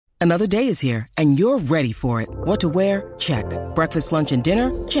Another day is here, and you're ready for it. What to wear? Check. Breakfast, lunch, and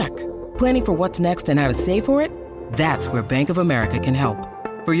dinner? Check. Planning for what's next and how to save for it? That's where Bank of America can help.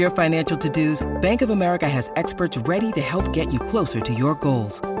 For your financial to-dos, Bank of America has experts ready to help get you closer to your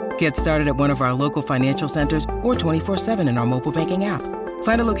goals. Get started at one of our local financial centers or 24/7 in our mobile banking app.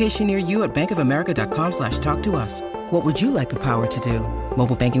 Find a location near you at bankofamerica.com/talktous. What would you like the power to do?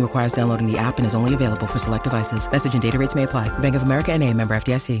 Mobile banking requires downloading the app and is only available for select devices. Message and data rates may apply. Bank of America N.A., member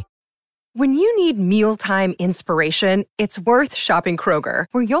FDIC. When you need mealtime inspiration, it's worth shopping Kroger,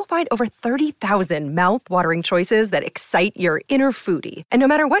 where you'll find over 30,000 mouth-watering choices that excite your inner foodie. And no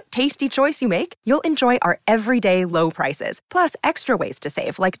matter what tasty choice you make, you'll enjoy our everyday low prices, plus extra ways to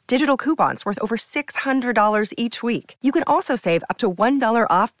save, like digital coupons worth over $600 each week. You can also save up to $1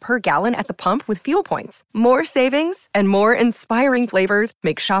 off per gallon at the pump with fuel points. More savings and more inspiring flavors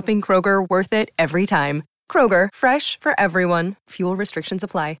make shopping Kroger worth it every time. Kroger, fresh for everyone. Fuel restrictions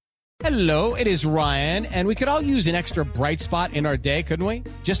apply. Hello, it is Ryan, and we could all use an extra bright spot in our day, couldn't we?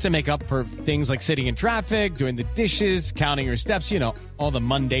 Just to make up for things like sitting in traffic, doing the dishes, counting your steps, all the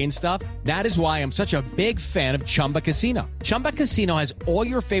mundane stuff. That is why I'm such a big fan of Chumba Casino. Chumba Casino has all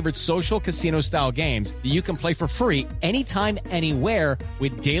your favorite social casino-style games that you can play for free anytime, anywhere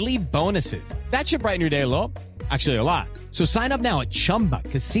with daily bonuses. That should brighten your day a little. Actually, a lot. So sign up now at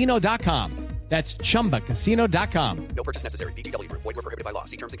ChumbaCasino.com. That's ChumbaCasino.com. No purchase necessary. VGW Group. Void where prohibited by law.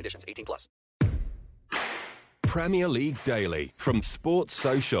 See terms and conditions. 18+. Premier League Daily from Sports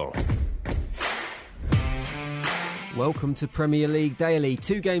Social. Welcome to Premier League Daily.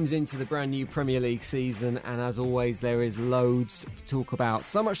 2 games into the brand new Premier League season, and as always, there is loads to talk about.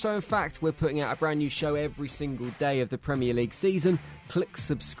 So much so, in fact, we're putting out a brand new show every single day of the Premier League season. Click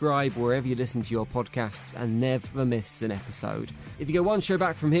subscribe wherever you listen to your podcasts and never miss an episode. If you go one show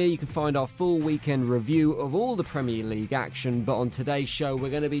back from here, you can find our full weekend review of all the Premier League action. But on today's show, we're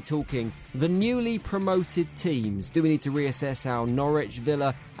going to be talking the newly promoted teams. Do we need to reassess how Norwich,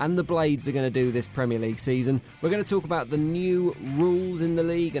 Villa and the Blades are going to do this Premier League season? We're going to talk about the new rules in the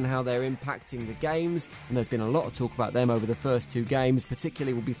league and how they're impacting the games. And there's been a lot of talk about them over the first 2 games.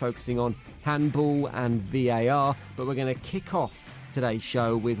 Particularly, we'll be focusing on handball and VAR. But we're going to kick off today's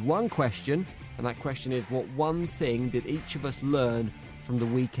show with one question, and that question is, what one thing did each of us learn from the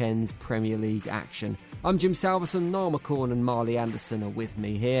weekend's Premier League action? I'm Jim Salverson, Niall McCorn and Marley Anderson are with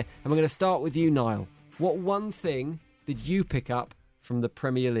me here, and we're going to start with you, Niall. What one thing did you pick up from the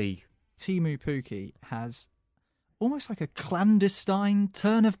Premier League? Teemu Pukki has almost like a clandestine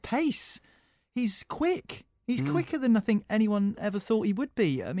turn of pace. He's quick. He's quicker than I think anyone ever thought he would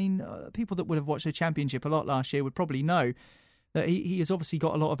be. I mean, people that would have watched the Championship a lot last year would probably know that he has obviously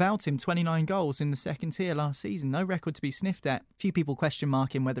got a lot about him. 29 goals in the second tier last season. No record to be sniffed at. A few people question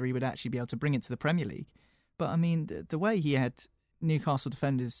marking whether he would actually be able to bring it to the Premier League. But, I mean, the way he had Newcastle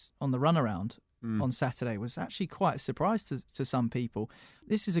defenders on the runaround on Saturday was actually quite a surprise to some people.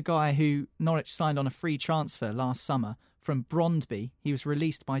 This is a guy who Norwich signed on a free transfer last summer from Brøndby. He was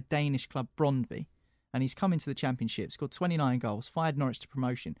released by Danish club Brøndby. And he's come into the Championship, scored 29 goals, fired Norwich to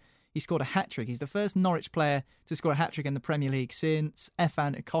promotion. He scored a hat-trick. He's the first Norwich player to score a hat-trick in the Premier League since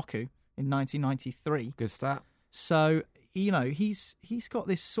Efan Ikoku in 1993. Good stat. So, he's got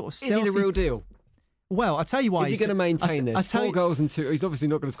this sort of stealthy... Is he the real deal? Well, I'll tell you why. Is he going to maintain this? 4 goals and 2... He's obviously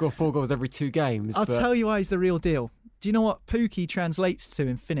not going to score 4 goals every 2 games. I'll tell you why he's the real deal. Do you know what Pukki translates to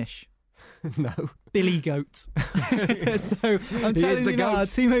in Finnish? No. Billy Goat. So I'm telling you now,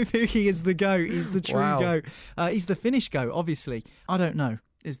 Teemu Pukki is the goat. He's the true goat. He's the Finnish goat, obviously. I don't know.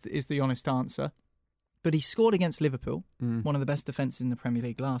 Is the honest answer. But he scored against Liverpool, one of the best defences in the Premier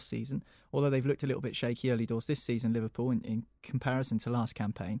League last season, although they've looked a little bit shaky early doors this season, Liverpool, in comparison to last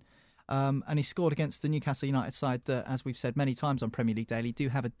campaign. And he scored against the Newcastle United side that, as we've said many times on Premier League Daily, do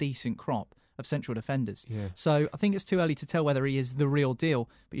have a decent crop of central defenders. Yeah. So I think it's too early to tell whether he is the real deal,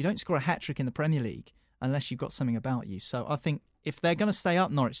 but you don't score a hat-trick in the Premier League unless you've got something about you. So I think if they're going to stay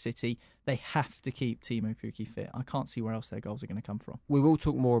up Norwich City, they have to keep Teemu Pukki fit. I can't see where else their goals are going to come from. We will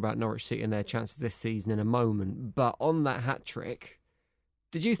talk more about Norwich City and their chances this season in a moment, but on that hat-trick,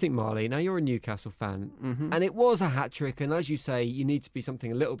 did you think, Marley, now you're a Newcastle fan, and it was a hat-trick, and as you say, you need to be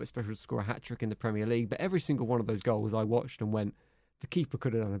something a little bit special to score a hat-trick in the Premier League, but every single one of those goals I watched and went, the keeper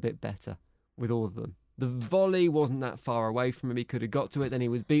could have done a bit better with all of them. The volley wasn't that far away from him. He could have got to it, then he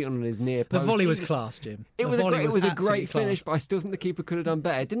was beaten on his near post. The volley was class, Jim. It was a great finish, but I still think the keeper could have done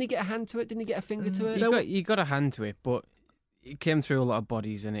better. Didn't he get a hand to it? Didn't he get a finger to it? He got a hand to it, but it came through a lot of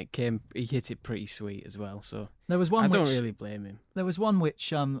bodies and he hit it pretty sweet as well. So there was one I don't really blame him. There was one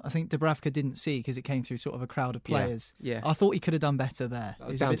which I think Dubravka didn't see because it came through sort of a crowd of players. Yeah. I thought he could have done better there. That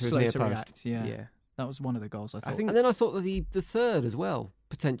was down to his near post. React. Yeah. That was one of the goals, I thought. And then I thought that the third as well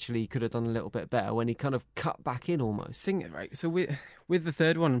potentially could have done a little bit better when he kind of cut back in almost. Right. So with the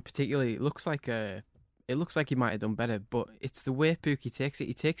third one particularly, it looks like he might have done better, but it's the way Pukki takes it.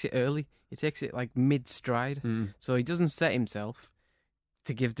 He takes it early. He takes it like mid-stride. So he doesn't set himself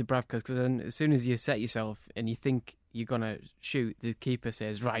to give Dubravka, because then as soon as you set yourself and you think you're going to shoot, the keeper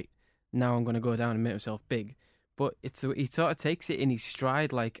says, right, now I'm going to go down and make myself big. But he sort of takes it in his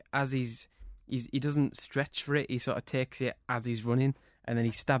stride, like as he doesn't stretch for it. He sort of takes it as he's running, and then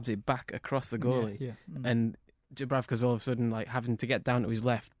he stabs it back across the goalie. Yeah. And Dubravka's all of a sudden like having to get down to his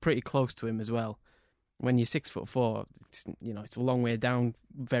left, pretty close to him as well. When you're 6'4", it's a long way down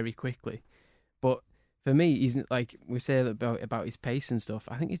very quickly. But for me, he's like we say about his pace and stuff.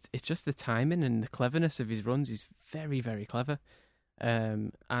 I think it's just the timing and the cleverness of his runs. He's very, very clever,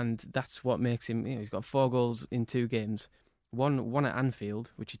 and that's what makes him. He's got 4 goals in 2 games. One at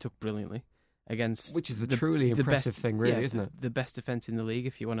Anfield, which he took brilliantly against, which is the truly impressive thing, really, isn't it? The best defence in the league,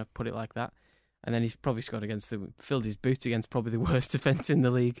 if you want to put it like that. And then he's probably scored filled his boots against probably the worst defence in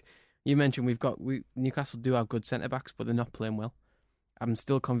the league. You mentioned Newcastle do have good centre backs, but they're not playing well. I'm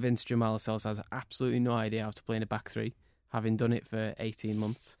still convinced Jamal Lascelles has absolutely no idea how to play in a back three, having done it for 18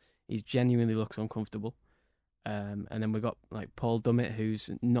 months. He genuinely looks uncomfortable. And then we've got like Paul Dummett,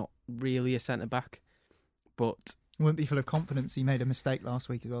 who's not really a centre back, but wouldn't be full of confidence. He made a mistake last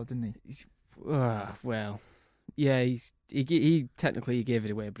week as well, didn't he? He technically gave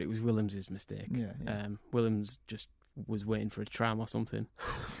it away, but it was Williams' mistake. Yeah. Williams just was waiting for a tram or something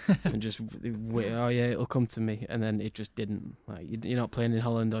and just wait, it'll come to me, and then it just didn't. Like, you're not playing in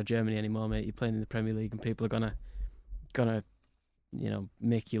Holland or Germany anymore, mate. You're playing in the Premier League, and people are gonna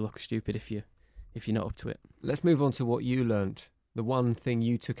make you look stupid if you're not up to it. Let's move on to what you learnt. The one thing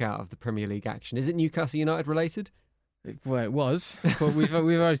you took out of the Premier League action. Is it Newcastle United related? Well, it was, but we've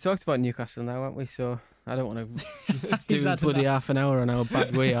already talked about Newcastle now, haven't we? So I don't want to do bloody half an hour on how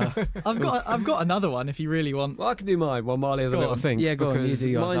bad we are. I've got another one if you really want. Well, I can do mine while Marley has a little thing. Yeah, go on. You do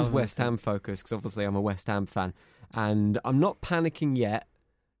yours. Mine's West Ham focused, because obviously I'm a West Ham fan, and I'm not panicking yet,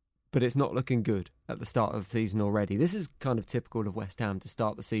 but it's not looking good at the start of the season already. This is kind of typical of West Ham to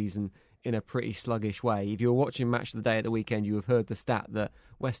start the season in a pretty sluggish way. If you're watching Match of the Day at the weekend, you have heard the stat that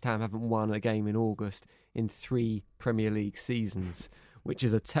West Ham haven't won a game in August in 3 Premier League seasons, which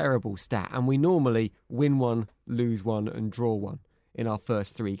is a terrible stat. And we normally win 1, lose 1 and draw 1 in our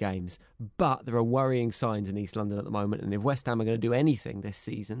first 3 games. But there are worrying signs in East London at the moment, and if West Ham are going to do anything this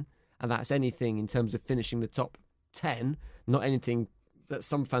season, and that's anything in terms of finishing the top 10, not anything that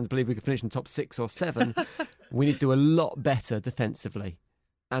some fans believe we could finish in top 6 or 7, we need to do a lot better defensively.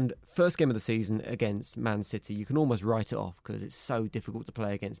 And first game of the season against Man City, you can almost write it off because it's so difficult to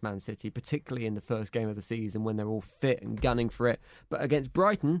play against Man City, particularly in the first game of the season when they're all fit and gunning for it. But against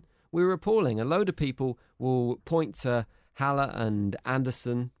Brighton, we were appalling. A load of people will point to Haller and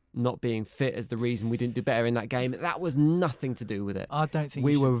Anderson not being fit as the reason we didn't do better in that game. That was nothing to do with it. I don't think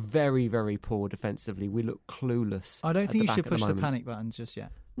we were very, very poor defensively. We looked clueless. I don't think you should push the moment. panic buttons just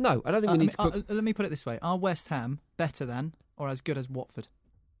yet. No, I don't think we need to. Let me put it this way: are West Ham better than or as good as Watford?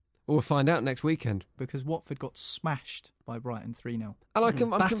 We'll find out next weekend. Because Watford got smashed by Brighton 3-0.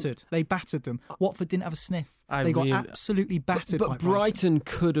 And battered. They battered them. Watford didn't have a sniff. They got absolutely battered by Brighton. But Brighton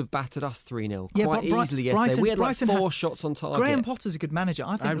could have battered us 3-0 quite easily yesterday. We had like 4 shots on target. Graham Potter's a good manager.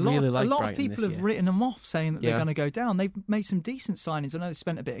 I think a lot of people have written them off, saying that they're going to go down. They've made some decent signings. I know they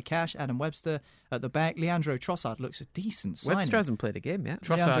spent a bit of cash. Adam Webster at the back. Leandro Trossard looks a decent signing. Webster hasn't played a game yet.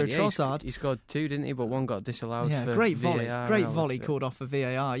 Trossard. He scored 2, didn't he? But 1 got disallowed for great VAR. Great volley called off for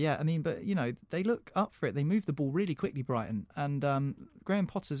VAR. Yeah, I mean, but they look up for it. They move the ball really quickly, Brighton, and Graham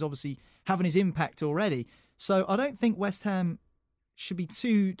Potter's obviously having his impact already. So I don't think West Ham should be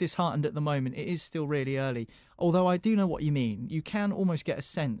too disheartened at the moment. It is still really early. Although I do know what you mean. You can almost get a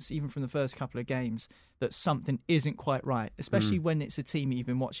sense, even from the first couple of games, that something isn't quite right, especially when it's a team that you've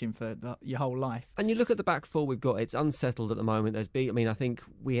been watching for your whole life. And you look at the back four we've got, it's unsettled at the moment. I think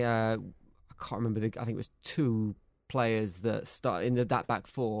we I can't remember, I think it was 2 players that start in that back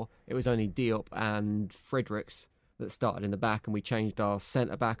four. It was only Diop and Fredericks that started in the back, and we changed our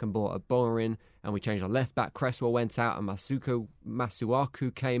centre back and brought a Boer in, and we changed our left back. Cresswell went out, and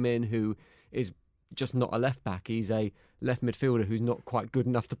Masuaku came in, who is just not a left back. He's a left midfielder who's not quite good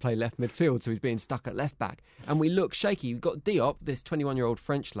enough to play left midfield, so he's being stuck at left back. And we look shaky. We've got Diop, this 21-year-old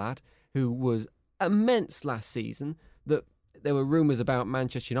French lad who was immense last season, that there were rumours about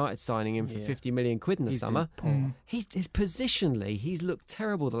Manchester United signing him for 50 million quid in the summer. Positionally, he's looked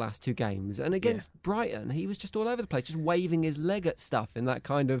terrible the last 2 games. And against Brighton, he was just all over the place, just waving his leg at stuff in that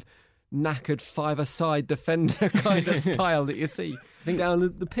kind of knackered five-a-side defender kind of style that you see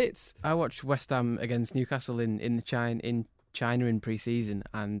down the pits. I watched West Ham against Newcastle in China in pre-season,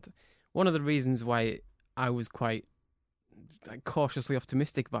 and one of the reasons why I was quite cautiously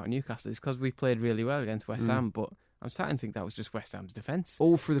optimistic about Newcastle is because we played really well against West Ham, but I'm starting to think that was just West Ham's defence.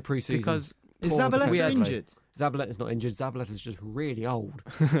 All through the pre-season. Because is Zabaleta injured? Zabaleta's not injured. Zabaleta's just really old.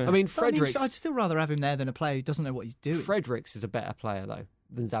 I mean, Fredericks... I'd still rather have him there than a player who doesn't know what he's doing. Fredericks is a better player, though,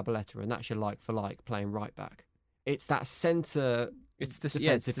 than Zabaleta, and that's your like-for-like playing right-back. It's that centre... It's the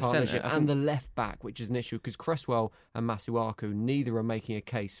defensive partnership centre, and the left back, which is an issue, because Cresswell and Masuaku, neither are making a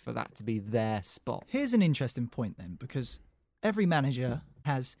case for that to be their spot. Here's an interesting point then, because every manager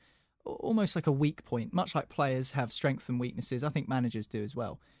has almost like a weak point, much like players have strengths and weaknesses. I think managers do as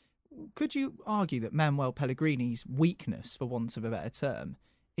well. Could you argue that Manuel Pellegrini's weakness, for want of a better term,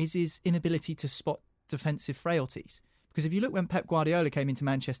 is his inability to spot defensive frailties? Because if you look when Pep Guardiola came into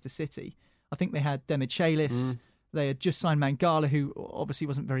Manchester City, I think they had Demichelis, they had just signed Mangala, who obviously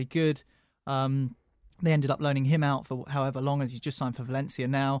wasn't very good. They ended up loaning him out for however long, as he's just signed for Valencia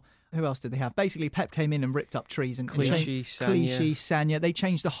now. Who else did they have? Basically, Pep came in and ripped up trees. And Clichy, Sagna. They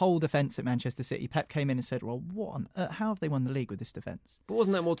changed the whole defence at Manchester City. Pep came in and said, well, how have they won the league with this defence? But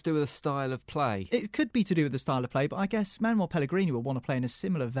wasn't that more to do with the style of play? It could be to do with the style of play, but I guess Manuel Pellegrini would want to play in a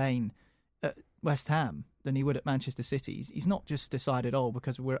similar vein at West Ham than he would at Manchester City. He's not just decided,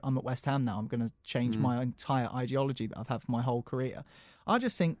 because I'm at West Ham now, I'm going to change my entire ideology that I've had for my whole career. I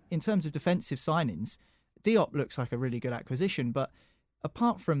just think, in terms of defensive signings, Diop looks like a really good acquisition, but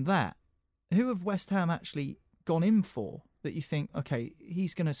apart from that, who have West Ham actually gone in for that you think, okay,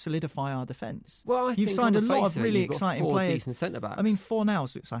 he's going to solidify our defence? Well, you've signed a lot of really exciting players. Decent centre-backs. I mean,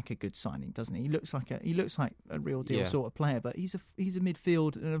 Fornals looks like a good signing, doesn't he? He looks like a real deal sort of player, but he's an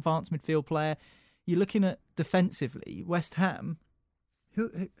advanced midfield player. You're looking at defensively, West Ham.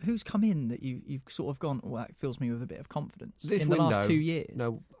 Who's come in that you've sort of gone, well, that fills me with a bit of confidence this in window, the last 2 years?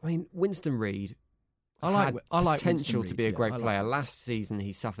 No, I mean, Winston Reid. I like potential to be a great player. Like last season,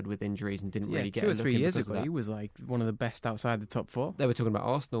 he suffered with injuries and didn't really get 2 or 3 years ago. He was like one of the best outside the top 4. They were talking about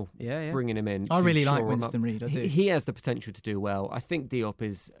Arsenal, bringing him in. I really like Winston Reid. I do. He has the potential to do well. I think Diop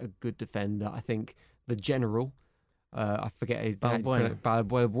is a good defender. I think the general. I forget his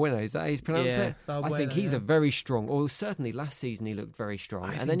Balbuena. Is that how he's pronounced it? Balbuena, I think he's a very strong. Or certainly last season he looked very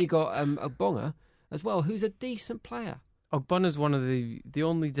strong. And then you got Ogbonna as well, who's a decent player. Ogbonna's one of the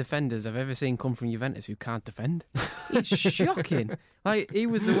only defenders I've ever seen come from Juventus who can't defend. It's shocking. Like, he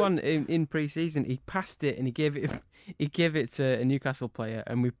was the one in pre-season. He passed it and he gave it to a Newcastle player,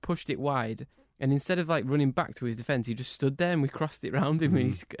 and we pushed it wide. And instead of running back to his defence, he just stood there and we crossed it round him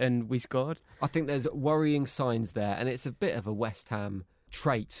and we scored. I think there's worrying signs there, and it's a bit of a West Ham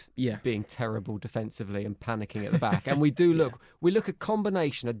trait, being terrible defensively and panicking at the back. And we look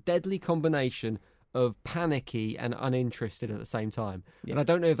a deadly combination of panicky and uninterested at the same time. And I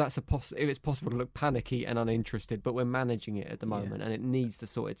don't know if that's if it's possible to look panicky and uninterested, but we're managing it at the moment, and it needs to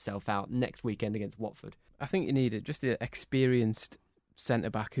sort itself out next weekend against Watford. I think you need just an experienced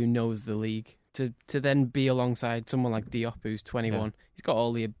centre-back who knows the league to then be alongside someone like Diop, who's 21. He's got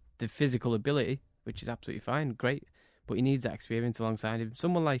all the physical ability, which is absolutely fine, great, but he needs that experience alongside him.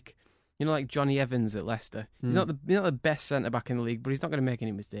 Someone like Johnny Evans at Leicester. He's not the best centre-back in the league, but he's not going to make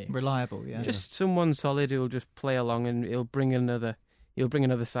any mistakes. Reliable, yeah. Just someone solid who'll just play along, and he'll bring another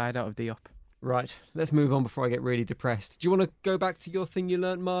side out of Diop. Right, let's move on before I get really depressed. Do you want to go back to your thing you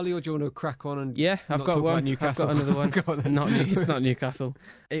learnt, Marley, or do you want to crack on and I've got one. Newcastle? I've got another one. It's not Newcastle.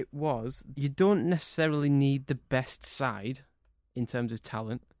 You don't necessarily need the best side in terms of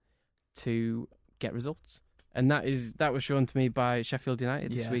talent to get results. And that was shown to me by Sheffield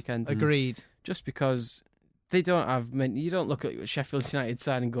United this weekend. Agreed. Just because they don't have you don't look at Sheffield United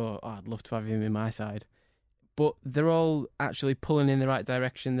side and go, I'd love to have him in my side. But they're all actually pulling in the right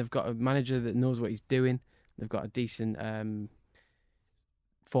direction. They've got a manager that knows what he's doing. They've got a decent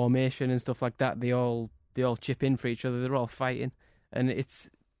formation and stuff like that. They all chip in for each other. They're all fighting, and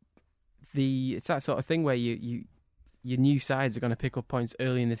it's that sort of thing where your new sides are going to pick up points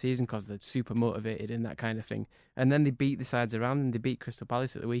early in the season because they're super motivated and that kind of thing. And then they beat the sides around them. They beat Crystal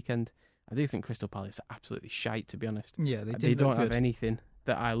Palace at the weekend. I do think Crystal Palace are absolutely shite, to be honest. Yeah, they don't have anything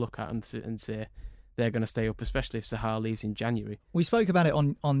that I look at and say they're going to stay up, especially if Sahar leaves in January. We spoke about it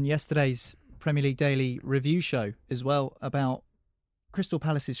on yesterday's Premier League Daily review show as well, about Crystal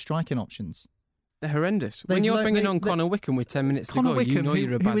Palace's striking options. They're horrendous. When you're bringing on Connor Wickham with 10 minutes to go, you know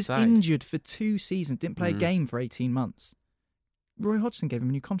you're a bad side. Who was injured for 2 seasons, didn't play a game for 18 months. Roy Hodgson gave him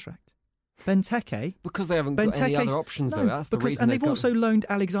a new contract. Benteke... Because they haven't got any other options, though. That's the reason. And they've also loaned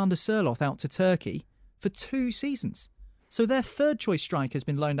Alexander Sørloth out to Turkey for 2 seasons. So their third choice striker has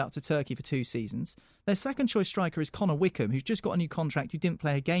been loaned out to Turkey for 2 seasons. Their second choice striker is Connor Wickham, who's just got a new contract, who didn't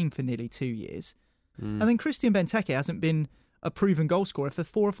play a game for nearly 2 years. And then Christian Benteke hasn't been a proven goal scorer for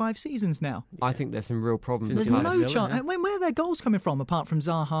 4 or 5 seasons now. I think there's some real problems. There's in no Palace. chance. Where are their goals coming from, apart from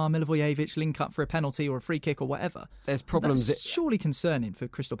Zaha, Milivojevic, link up for a penalty or a free kick or whatever? There's problems. That's surely concerning for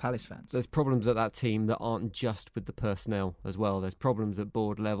Crystal Palace fans. There's problems at that team that aren't just with the personnel as well. There's problems at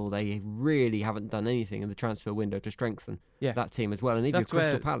board level. They really haven't done anything in the transfer window to strengthen that team as well. And if you're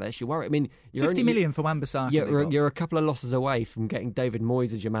Crystal Palace, you're worried. I mean, you're 50 million for Wan-Bissaka. You're a couple of losses away from getting David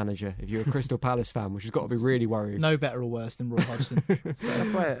Moyes as your manager if you're a Crystal Palace fan, which has got to be really worrying. No better or worse than Roy Hodgson. So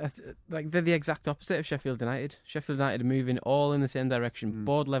that's why, they're the exact opposite of Sheffield United. Sheffield United are moving all in the same direction: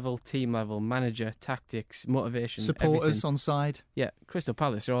 board level, team level, manager, tactics, motivation, supporters everything. on side. Yeah, Crystal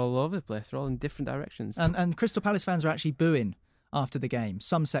Palace are all over the place. They're all in different directions. And Crystal Palace fans are actually booing after the game.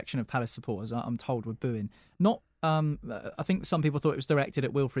 Some section of Palace supporters, I'm told, were booing. Not. I think some people thought it was directed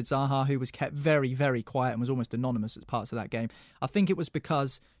at Wilfried Zaha, who was kept very, very quiet and was almost anonymous as parts of that game. I think it was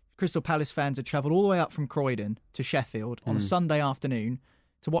because Crystal Palace fans had travelled all the way up from Croydon to Sheffield on a Sunday afternoon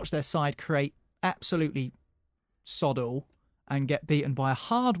to watch their side create absolutely sod all and get beaten by a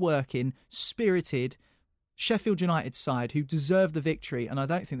hard-working, spirited Sheffield United side who deserved the victory, and I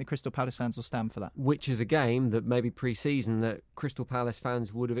don't think the Crystal Palace fans will stand for that. Which is a game that maybe pre-season that Crystal Palace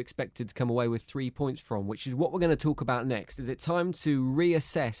fans would have expected to come away with 3 points from, which is what we're going to talk about next. Is it time to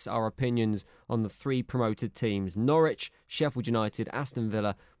reassess our opinions on the 3 promoted teams? Norwich, Sheffield United, Aston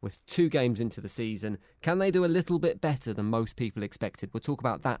Villa, with 2 games into the season. Can they do a little bit better than most people expected? We'll talk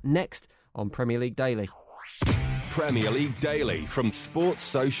about that next on Premier League Daily. Premier League Daily from Sports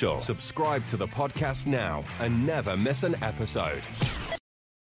Social. Subscribe to the podcast now and never miss an episode.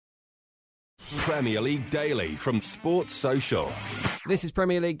 Premier League Daily from Sports Social. This is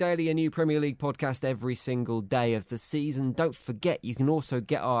Premier League Daily, a new Premier League podcast every single day of the season. Don't forget, you can also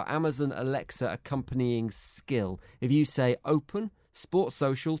get our Amazon Alexa accompanying skill. If you say open Sports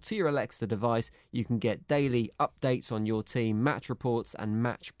Social to your Alexa device, you can get daily updates on your team, match reports and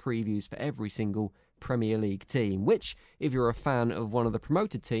match previews for every single Premier League team, which, if you're a fan of one of the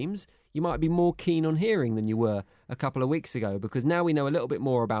promoted teams, you might be more keen on hearing than you were a couple of weeks ago, because now we know a little bit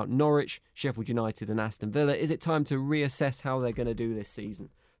more about Norwich, Sheffield United and Aston Villa. Is it time to reassess how they're going to do this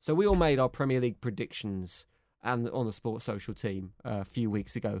season? So we all made our Premier League predictions and on the Sports Social team a few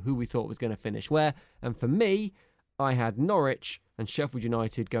weeks ago, who we thought was going to finish where. And for me, I had Norwich and Sheffield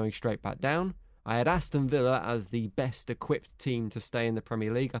United going straight back down. I had Aston Villa as the best equipped team to stay in the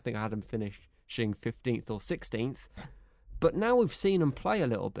Premier League. I think I had them finishing 15th or 16th. But now we've seen them play a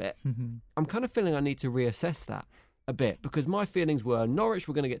little bit, I'm kind of feeling I need to reassess that a bit, because my feelings were Norwich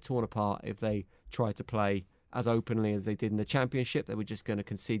were going to get torn apart if they tried to play as openly as they did in the Championship. They were just going to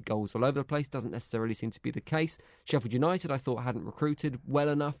concede goals all over the place. Doesn't necessarily seem to be the case. Sheffield United, I thought, hadn't recruited well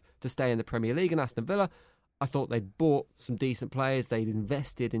enough to stay in the Premier League. And Aston Villa, I thought they'd bought some decent players. They'd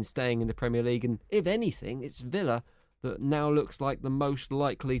invested in staying in the Premier League. And if anything, it's Villa that now looks like the most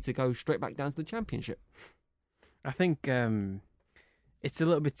likely to go straight back down to the Championship. I think it's a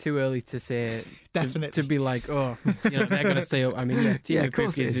little bit too early to say to be like, oh, they're going to stay up. I mean,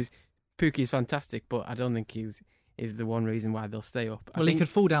 Timo Pukki's fantastic, but I don't think he's the one reason why they'll stay up. Well, he could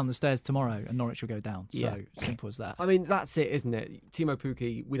fall down the stairs tomorrow and Norwich will go down. So simple as that. I mean, that's it, isn't it? Timo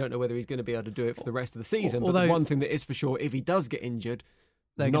Pukki, we don't know whether he's going to be able to do it for the rest of the season. Although, but the one thing that is for sure, if he does get injured,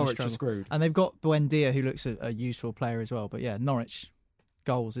 Norwich are screwed. And they've got Buendia, who looks a useful player as well. But yeah, Norwich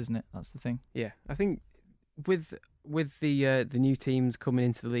goals, isn't it? That's the thing. Yeah, I think with the new teams coming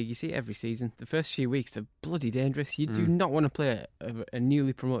into the league, you see it every season. The first few weeks are bloody dangerous. You do not want to play a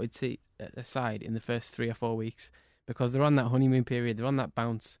newly promoted side in the first 3 or 4 weeks, because they're on that honeymoon period. They're on that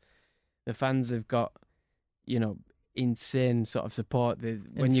bounce. The fans have got, insane sort of support.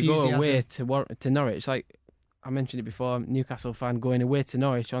 When you go away to Norwich, like I mentioned it before, Newcastle fan going away to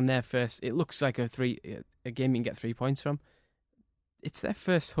Norwich on their first, it looks like a game you can get 3 points from. It's their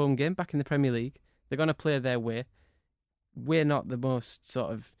first home game back in the Premier League. They're going to play their way. We're not the most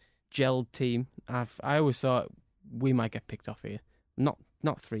sort of gelled team. I always thought we might get picked off here. Not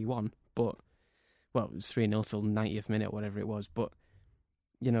 3-1, but, well, it was 3-0 till 90th minute, whatever it was. But,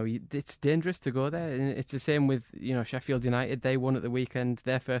 it's dangerous to go there. And it's the same with, Sheffield United. They won at the weekend.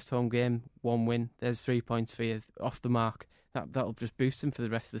 Their first home game, 1 win. There's 3 points for you off the mark. That'll just boost them for the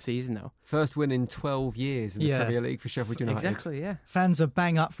rest of the season now. First win in 12 years in the Premier League for Sheffield United. Exactly, yeah. Fans are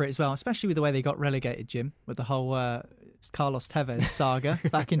bang up for it as well, especially with the way they got relegated, Jim, with the whole Carlos Tevez saga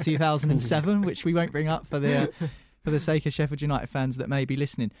back in 2007, which we won't bring up for the for the sake of Sheffield United fans that may be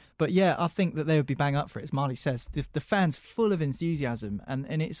listening. But yeah, I think that they would be bang up for it, as Marley says. The fans full of enthusiasm,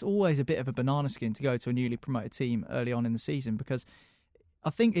 and it's always a bit of a banana skin to go to a newly promoted team early on in the season, because I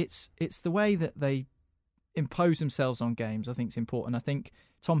think it's the way that they impose themselves on games. I think it's important. I think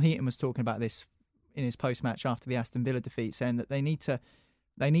Tom Heaton was talking about this in his post-match after the Aston Villa defeat, saying that they need to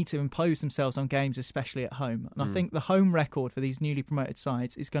impose themselves on games, especially at home. And I think the home record for these newly promoted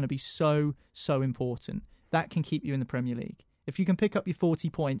sides is going to be so important. That can keep you in the Premier League. If you can pick up your 40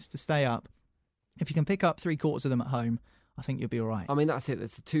 points to stay up, if you can pick up 3/4 of them at home, I think you'll be all right. I mean, that's it.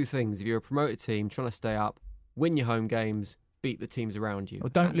 There's the two things. If you're a promoted team trying to stay up, win your home games, beat the teams around you. Or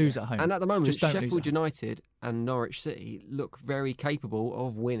don't lose at home. And at the moment, Just don't Sheffield lose at home. United and Norwich City look very capable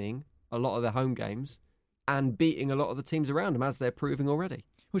of winning a lot of their home games and beating a lot of the teams around them, as they're proving already.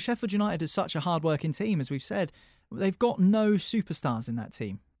 Well, Sheffield United is such a hard-working team, as we've said. They've got no superstars in that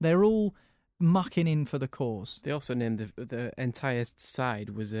team. They're all mucking in for the cause. They also named the entire side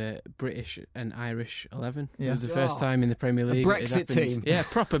was a British and Irish 11. Yeah. It was the first time in the Premier League. Brexit team. Yeah,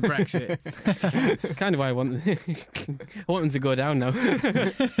 proper Brexit. Kind of why I want them to go down now.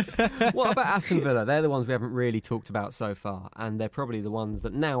 What about Aston Villa? They're the ones we haven't really talked about so far, and they're probably the ones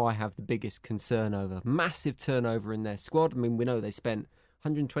that now I have the biggest concern over. Massive turnover in their squad. I mean, we know they spent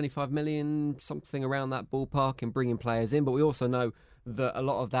 125 million, something around that ballpark, in bringing players in, but we also know that a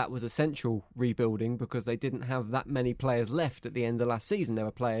lot of that was essential rebuilding because they didn't have that many players left at the end of last season. There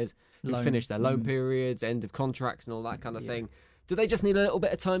were players who finished their loan periods, end of contracts and all that kind of thing. Do they just need a little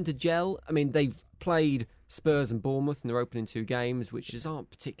bit of time to gel? I mean, they've played Spurs and Bournemouth in their opening two games, which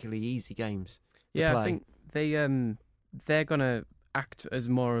aren't particularly easy games to play. I think they're going to act as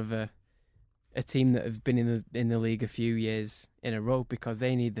more of a team that have been in the league a few years in a row, because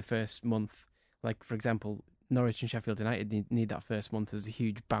they need the first month. Like, for example, Norwich and Sheffield United need that first month as a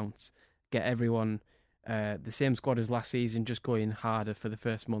huge bounce. Get everyone the same squad as last season, just going harder for the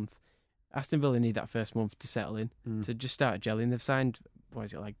first month. Aston Villa need that first month to settle in, to just start gelling. They've signed,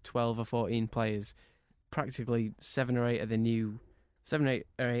 12 or 14 players. Practically 7 or 8 of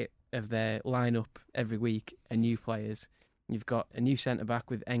their lineup every week are new players. You've got a new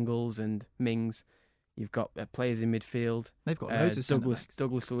centre-back with Engels and Mings. You've got players in midfield. They've got loads of centre-backs.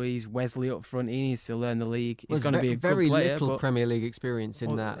 Douglas Luiz, Wesley up front. He needs to learn the league. He's There's going to be a very good player. little Premier League experience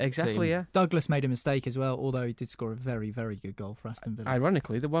in that Exactly, team. yeah. Douglas made a mistake as well, although he did score a very, very good goal for Aston Villa.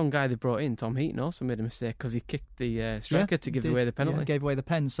 Ironically, the one guy they brought in, Tom Heaton, also made a mistake because he kicked the striker to give away the penalty. Yeah, gave away the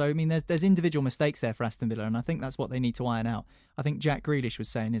pen. So, I mean, there's individual mistakes there for Aston Villa, and I think that's what they need to iron out. I think Jack Grealish was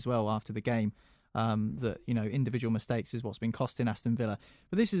saying as well after the game that, individual mistakes is what's been costing Aston Villa.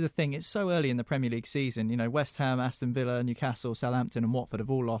 But this is the thing, it's so early in the Premier League season. West Ham, Aston Villa, Newcastle, Southampton and Watford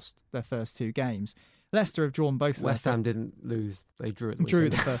have all lost their first two games. Leicester have drawn both of West Ham didn't lose. They drew at the drew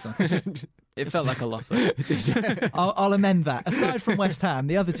weekend. the first one. It felt like a loss, though. I'll amend that. Aside from West Ham,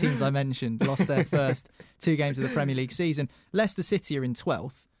 the other teams I mentioned lost their first two games of the Premier League season. Leicester City are in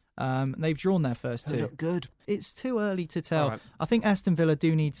 12th. They've drawn their first two. They look good. It's too early to tell. Right. I think Aston Villa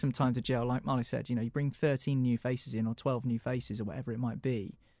do need some time to gel. Like Marley said, you bring 13 new faces in or 12 new faces or whatever it might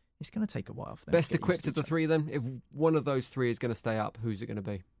be. It's going to take a while for them. Best to get equipped used to of the each three, then? If one of those three is going to stay up, who's it going to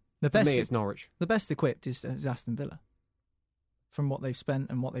be? other. For me, it's Norwich. The best equipped is Aston Villa. From what they've spent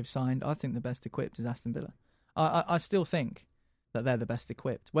and what they've signed, I think the best equipped is Aston Villa. I still think that they're the best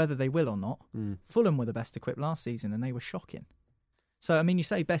equipped, whether they will or not. Fulham were the best equipped last season and they were shocking. So, I mean, you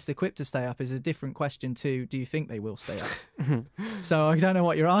say best equipped to stay up is a different question to do you think they will stay up? So I don't know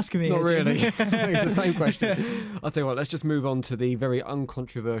what you're asking me. Not here, really. Jim. It's the same question. I'll tell you what, let's just move on to the very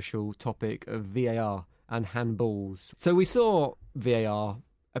uncontroversial topic of VAR and handballs. So we saw VAR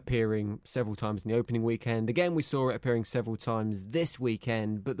appearing several times in the opening weekend. Again, we saw it appearing several times this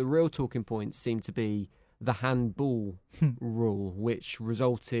weekend, but the real talking points seem to be the handball rule, which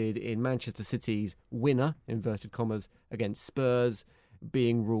resulted in Manchester City's winner, inverted commas, against Spurs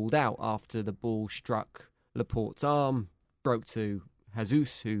being ruled out after the ball struck Laporte's arm, broke to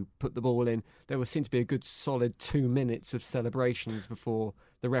Jesus, who put the ball in. There seemed to be a good solid 2 minutes of celebrations before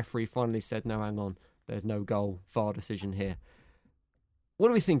the referee finally said, no, hang on, there's no goal, VAR decision here. What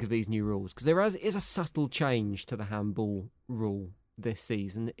do we think of these new rules? Because there is a subtle change to the handball rule this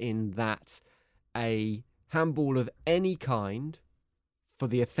season in that a handball of any kind for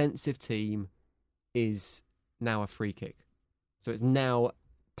the offensive team is now a free kick. So it's now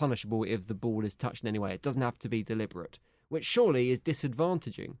punishable if the ball is touched in any way. It doesn't have to be deliberate, which surely is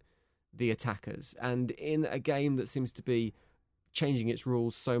disadvantaging the attackers. And in a game that seems to be changing its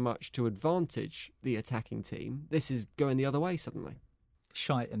rules so much to advantage the attacking team, this is going the other way suddenly.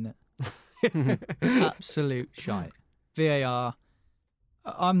 Shite, isn't it? Absolute shite. VAR.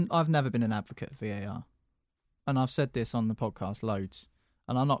 I've never been an advocate of VAR. and I've said this on the podcast loads,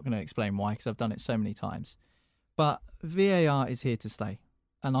 and I'm not going to explain why because I've done it so many times, but VAR is here to stay,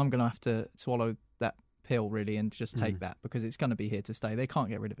 and I'm going to have to swallow that pill really and just take that because it's going to be here to stay. They can't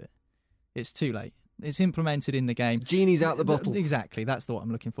get rid of it. It's too late. It's implemented in the game. Genie's out the bottle. Exactly, that's what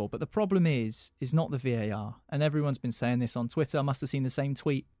I'm looking for. But the problem is not the VAR, and everyone's been saying this on Twitter. I must have seen the same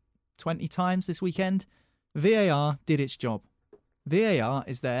tweet 20 times this weekend. VAR did its job. VAR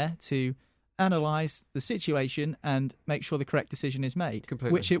is there to analyse the situation and make sure the correct decision is made,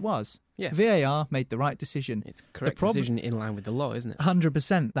 Completely. which it was. Yeah. VAR made the right decision. It's a correct decision in line with the law, isn't it?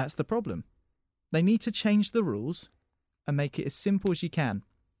 100%. That's the problem. They need to change the rules and make it as simple as you can.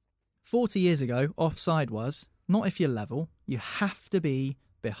 40 years ago, offside was not if you're level. You have to be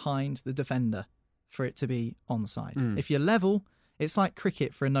behind the defender for it to be onside. If you're level, it's like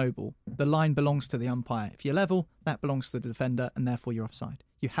cricket for a no ball. The line belongs to the umpire. If you're level, that belongs to the defender, and therefore you're offside.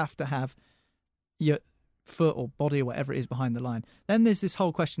 You have to have your foot or body or whatever it is behind the line. Then there's this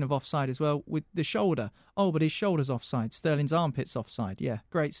whole question of offside as well with the shoulder. Oh, but his shoulder's offside. Sterling's armpit's offside. Yeah,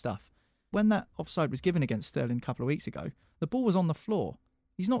 great stuff. When that offside was given against Sterling a couple of weeks ago, the ball was on the floor.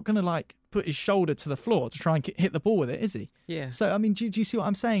 He's not going to put his shoulder to the floor to try and hit the ball with it, is he? Yeah. So, I mean, do you see what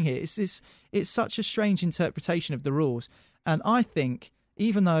I'm saying here? It's such a strange interpretation of the rules. And I think,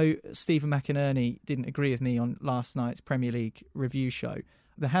 even though Stephen McInerney didn't agree with me on last night's Premier League review show,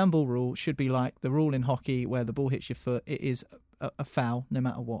 the handball rule should be like the rule in hockey where the ball hits your foot. It is a foul no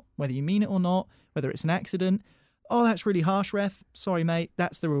matter what. Whether you mean it or not, whether it's an accident. Oh, that's really harsh, ref. Sorry, mate.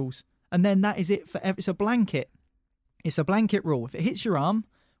 That's the rules. And then that is it for it's a blanket. It's a blanket rule. If it hits your arm,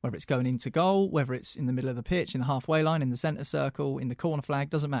 whether it's going into goal, whether it's in the middle of the pitch, in the halfway line, in the centre circle, in the corner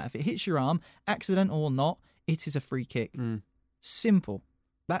flag, doesn't matter. If it hits your arm, accidental or not, it is a free kick. Simple.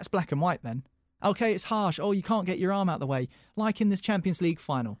 That's black and white then. Okay, it's harsh. Oh, you can't get your arm out the way. Like in this Champions League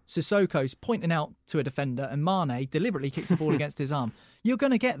final, Sissoko's pointing out to a defender and Mane deliberately kicks the ball against his arm. You're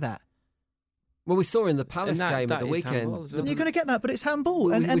going to get that. Well, we saw in the Palace game at the weekend. Handball, You're going to get that, but it's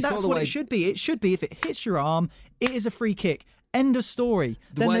handball. And that's what it should be. It should be, if it hits your arm, it is a free kick. End of story.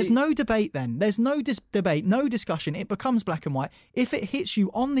 There's no debate then. There's no debate, no discussion. It becomes black and white. If it hits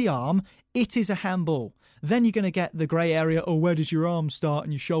you on the arm, it is a handball. Then you're going to get the grey area, oh, where does your arm start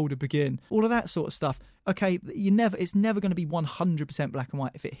and your shoulder begin? All of that sort of stuff. Okay, it's never going to be 100% black and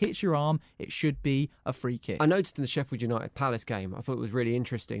white. If it hits your arm, it should be a free kick. I noticed in the Sheffield United Palace game, I thought it was really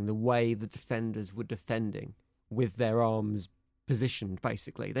interesting the way the defenders were defending with their arms positioned,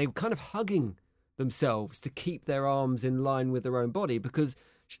 basically. They were kind of hugging themselves to keep their arms in line with their own body, because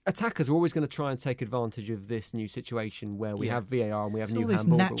attackers are always going to try and take advantage of this new situation where we have VAR and we have new handball rules.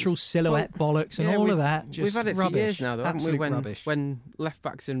 All this natural silhouette bollocks and all of that. We've had it for years now, though, haven't we? Rubbish. When left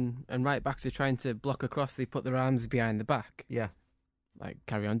backs and right backs are trying to block across, they put their arms behind the back. Yeah.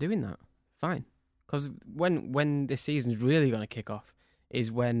 Carry on doing that. Fine. Because when this season's really going to kick off is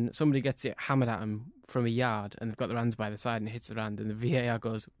when somebody gets it hammered at them from a yard and they've got their hands by the side and it hits their hand and the VAR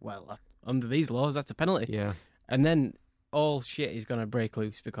goes, well, under these laws, that's a penalty. Yeah. And then all shit is going to break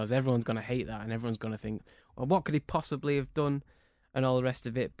loose because everyone's going to hate that and everyone's going to think, well, what could he possibly have done and all the rest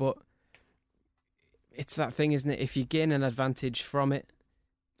of it. But it's that thing, isn't it? If you gain an advantage from it,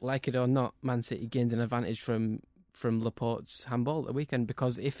 like it or not, Man City gained an advantage from Laporte's handball at the weekend,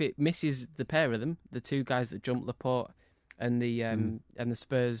 because if it misses the pair of them, the two guys that jumped, Laporte and the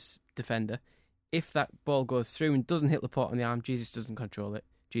Spurs defender, if that ball goes through and doesn't hit Laporte on the arm, Jesus doesn't control it.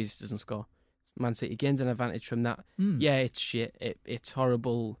 Jesus doesn't score. Man City gains an advantage from that. Yeah, it's shit. It's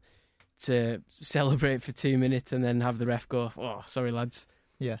horrible to celebrate for 2 minutes and then have the ref go, oh, sorry, lads.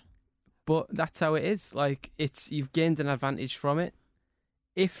 Yeah. But that's how it is. You've gained an advantage from it.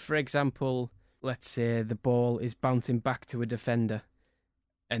 If, for example, let's say the ball is bouncing back to a defender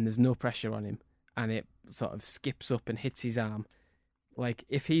and there's no pressure on him and it sort of skips up and hits his arm,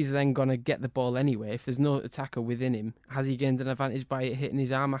 if he's then going to get the ball anyway, if there's no attacker within him, has he gained an advantage by it hitting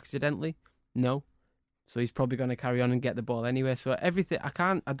his arm accidentally? No. So he's probably going to carry on and get the ball anyway. So everything,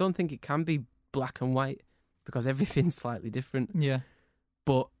 I don't think it can be black and white because everything's slightly different. Yeah.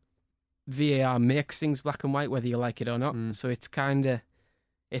 But VAR makes things black and white whether you like it or not. So it's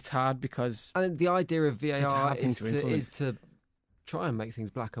it's hard because... And the idea of VAR is to try and make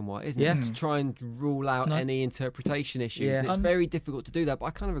things black and white, isn't it? To try and rule out any interpretation issues. Yeah. And it's very difficult to do that. But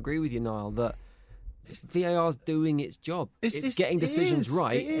I kind of agree with you, Niall, that VAR's doing its job. It's getting decisions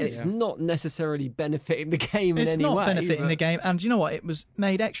right. It's not necessarily benefiting the game in any way. It's not benefiting the game. And you know what? It was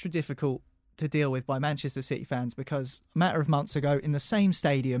made extra difficult to deal with by Manchester City fans because a matter of months ago, in the same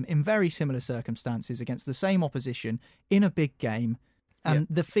stadium, in very similar circumstances, against the same opposition, in a big game, And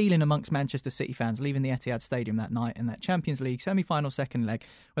the feeling amongst Manchester City fans leaving the Etihad Stadium that night in that Champions League semi-final second leg,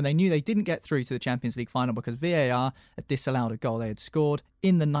 when they knew they didn't get through to the Champions League final because VAR had disallowed a goal they had scored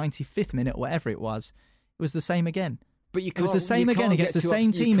in the 95th minute or whatever it was the same again. But it was the same again against the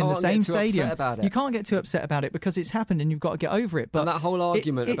same team in the same stadium. You can't get too upset about it because it's happened and you've got to get over it. But and that whole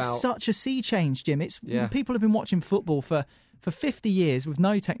argument it's such a sea change, Jim. People have been watching football for 50 years with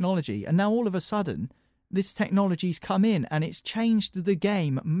no technology, and now all of a sudden this technology's come in and it's changed the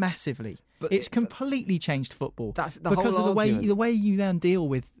game massively. It's completely changed football. That's the because whole of argument. the way you then deal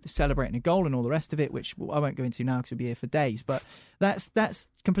with celebrating a goal and all the rest of it, which I won't go into now because we'll be here for days. But that's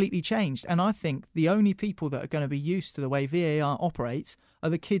completely changed. And I think the only people that are going to be used to the way VAR operates are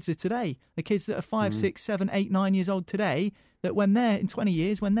the kids of today. The kids that are 5, 6, 7, 8, 9 years old today, that when they're in 20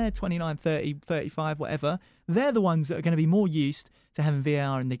 years, when they're 29, 30, 35, whatever, they're the ones that are going to be more used to having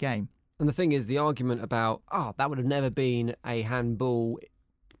VAR in the game. And the thing is, the argument about, that would have never been a handball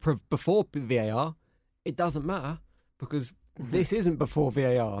before VAR, it doesn't matter because this isn't before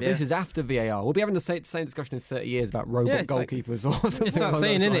VAR. Yeah. This is after VAR. We'll be having the same discussion in 30 years about robot goalkeepers or something. It's that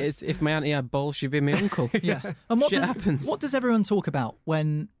saying, isn't it? It's, if my auntie had balls, she'd be my uncle. Yeah. And Shit happens. What does everyone talk about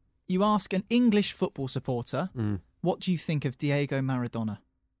when you ask an English football supporter, what do you think of Diego Maradona?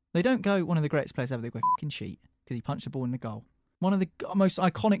 They don't go, one of the greatest players ever. They go, fucking cheat because he punched the ball in the goal. One of the most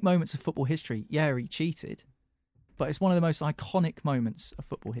iconic moments of football history. Yeah, he cheated, but it's one of the most iconic moments of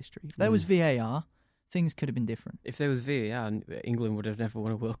football history. If there was VAR, things could have been different. If there was VAR, England would have never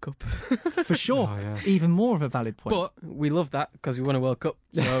won a World Cup. For sure. Oh, yeah. Even more of a valid point. But we love that because we won a World Cup.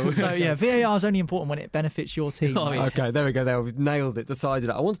 So, yeah, VAR is only important when it benefits your team. Oh, yeah. Okay, there we go. There, we've nailed it. Decided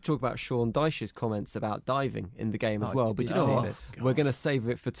it. I want to talk about Sean Dyche's comments about diving in the game as well. But you know what? We're going to save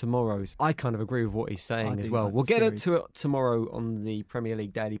it for tomorrow's. I kind of agree with what he's saying as well. We'll get into it tomorrow on the Premier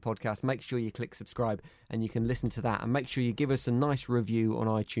League Daily podcast. Make sure you click subscribe and you can listen to that. And make sure you give us a nice review on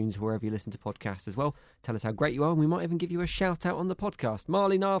iTunes, wherever you listen to podcasts as well. Tell us how great you are, and we might even give you a shout out on the podcast.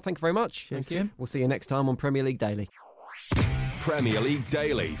 Marley, Niall, thank you very much. Cheers, Jim. We'll see you next time on Premier League Daily. Premier League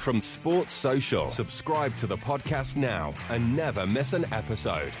Daily from Sports Social. Subscribe to the podcast now and never miss an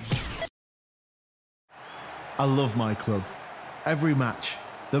episode. I love my club. Every match,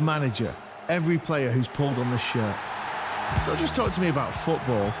 the manager, every player who's pulled on the shirt. Don't just talk to me about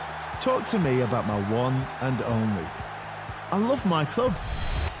football. Talk to me about my one and only. I love my club,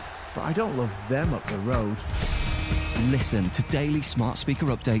 but I don't love them up the road. Listen to daily smart speaker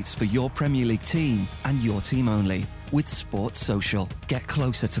updates for your Premier League team and your team only. With Sports Social, get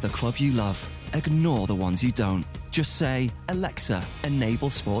closer to the club you love. Ignore the ones you don't. Just say, Alexa, enable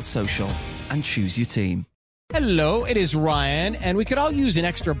Sports Social, and choose your team. Hello, it is Ryan, and we could all use an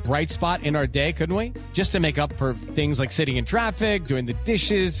extra bright spot in our day, couldn't we? Just to make up for things like sitting in traffic, doing the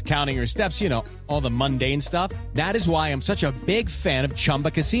dishes, counting your steps, all the mundane stuff. That is why I'm such a big fan of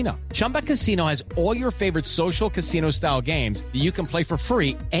Chumba Casino. Chumba Casino has all your favorite social casino-style games that you can play for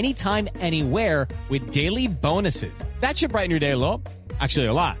free anytime, anywhere with daily bonuses. That should brighten your day a little. Actually,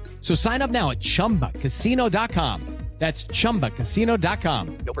 a lot. So sign up now at ChumbaCasino.com. That's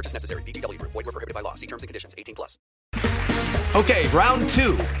ChumbaCasino.com. No purchase necessary. VGW Group. Void where prohibited by law. See terms and conditions. 18+. Okay, round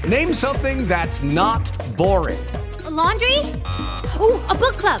two. Name something that's not boring. A laundry? Ooh, a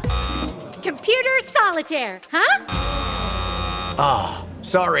book club. Computer solitaire, huh? Ah,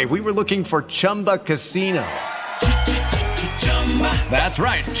 sorry. We were looking for Chumba Casino. That's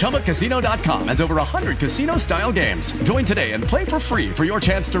right. ChumbaCasino.com has over 100 casino-style games. Join today and play for free for your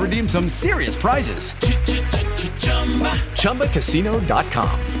chance to redeem some serious prizes.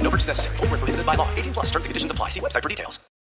 ChumbaCasino.com. No purchase necessary. Void where prohibited by law. 18+. Terms and conditions apply. See website for details.